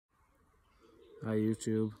Hi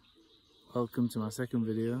YouTube, welcome to my second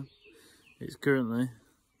video. It's currently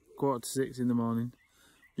 5:45 in the morning.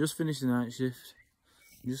 Just finished the night shift.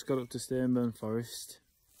 Just got up to Stainburn Forest.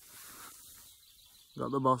 Got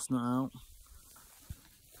the boss nut out.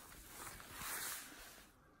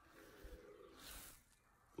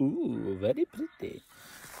 Ooh, very pretty.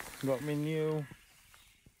 Got my new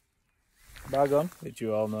bag on, which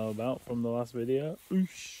you all know about from the last video.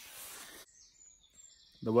 Oosh.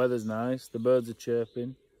 The weather's nice, the birds are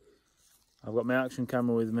chirping. I've got my action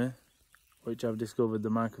camera with me, which I've discovered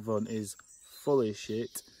the microphone is fully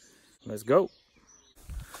shit. Let's go.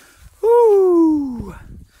 Woo!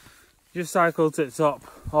 Just cycled to the top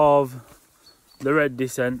of the red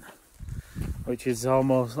descent, which is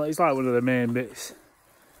almost like, it's like one of the main bits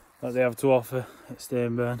that they have to offer at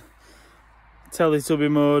Stainburn.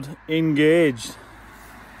 Teletubby mode engaged.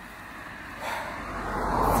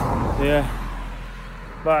 Yeah,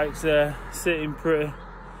 bike's there, sitting pretty.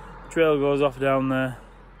 Trail goes off down there,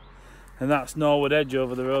 and that's Norwood Edge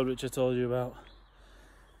over the road, which I told you about.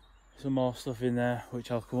 Some more stuff in there,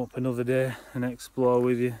 which I'll come up another day and explore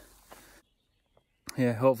with you.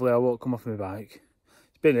 Yeah, hopefully I won't come off my bike.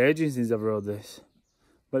 It's been ages since I've rode this,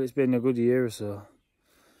 but it's been a good year or so.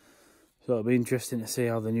 So it'll be interesting to see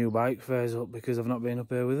how the new bike fares up, because I've not been up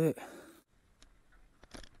here with it.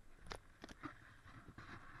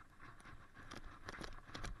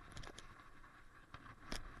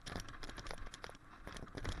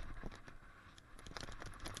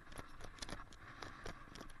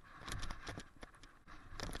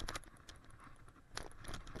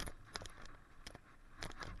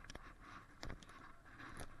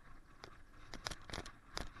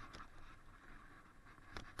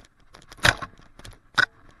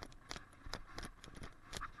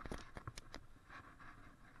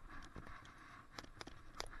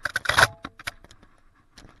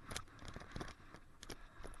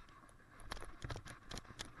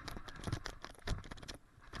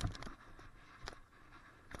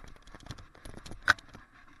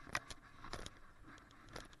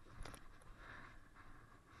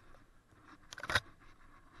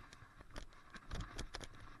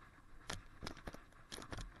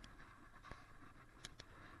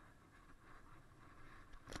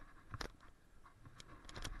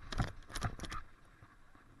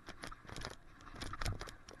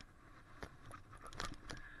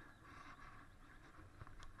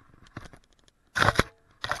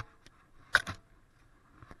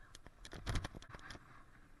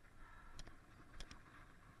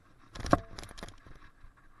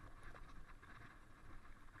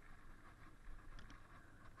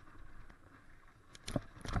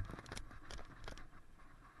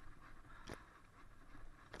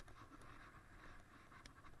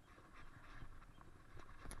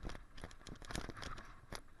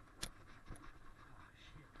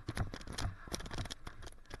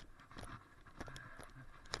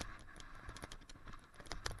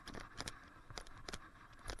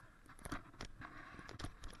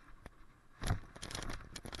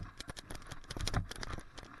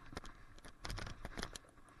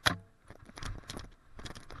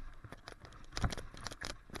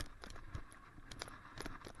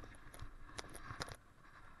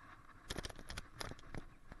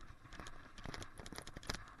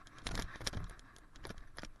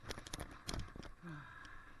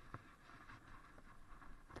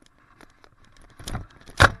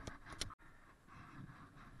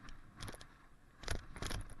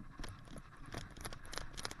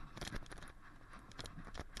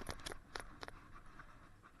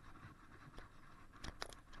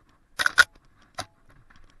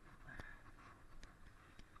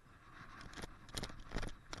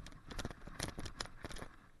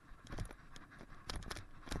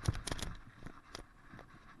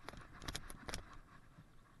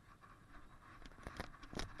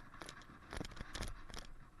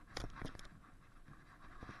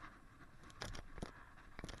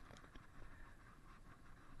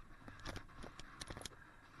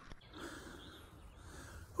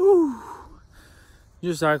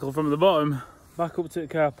 Just cycle from the bottom back up to the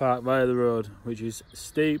car park via the road, which is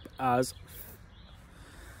steep as.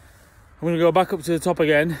 I'm going to go back up to the top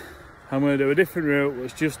again. I'm going to do a different route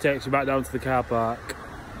which just takes you back down to the car park,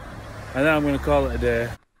 and then I'm going to call it a day.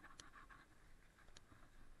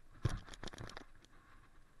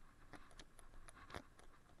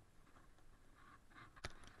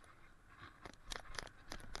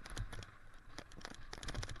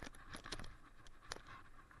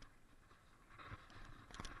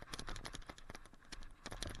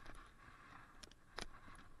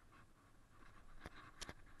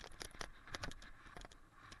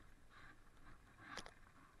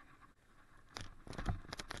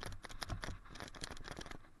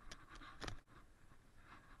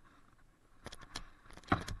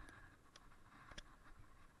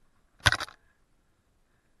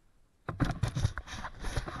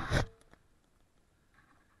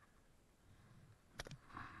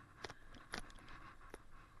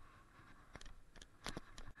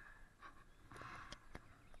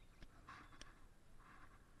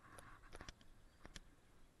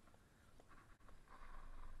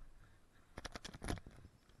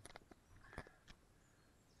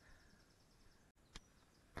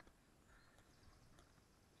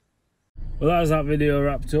 Well, that's that video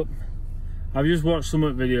wrapped up. I've just watched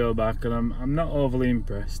some video back and I'm not overly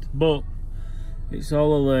impressed, but it's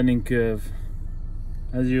all a learning curve.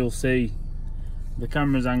 As you'll see, the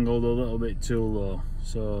camera's angled a little bit too low,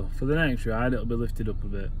 so for the next ride it'll be lifted up a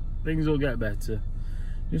bit. Things will get better.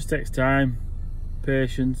 Just takes time,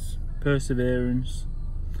 patience, perseverance.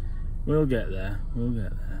 We'll get there, we'll get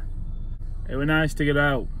there. It was nice to get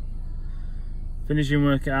out. Finishing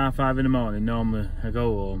work at 5:30 in the morning, normally I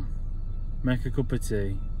go home, make a cup of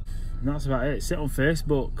tea, and that's about it. Sit on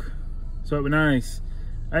Facebook. So it was nice,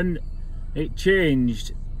 and it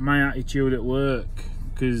changed my attitude at work,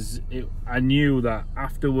 because I knew that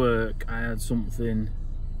after work I had something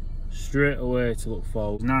straight away to look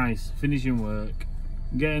forward. Nice finishing work,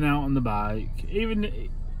 getting out on the bike, even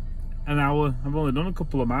an hour. I've only done a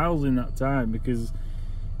couple of miles in that time because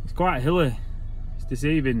it's quite hilly. It's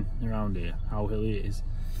deceiving around here how hilly it is,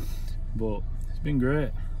 but it's been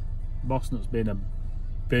great. Boss Nut's been a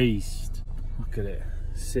beast. Look at it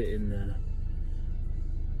sitting there.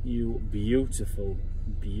 You beautiful,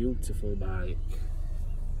 beautiful bike.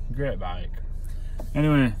 Great bike.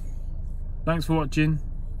 Anyway, thanks for watching.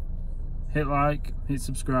 Hit like, hit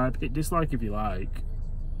subscribe, hit dislike if you like.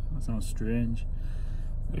 That sounds strange.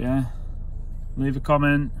 But yeah, leave a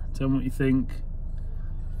comment, tell me what you think.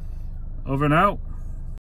 Over and out.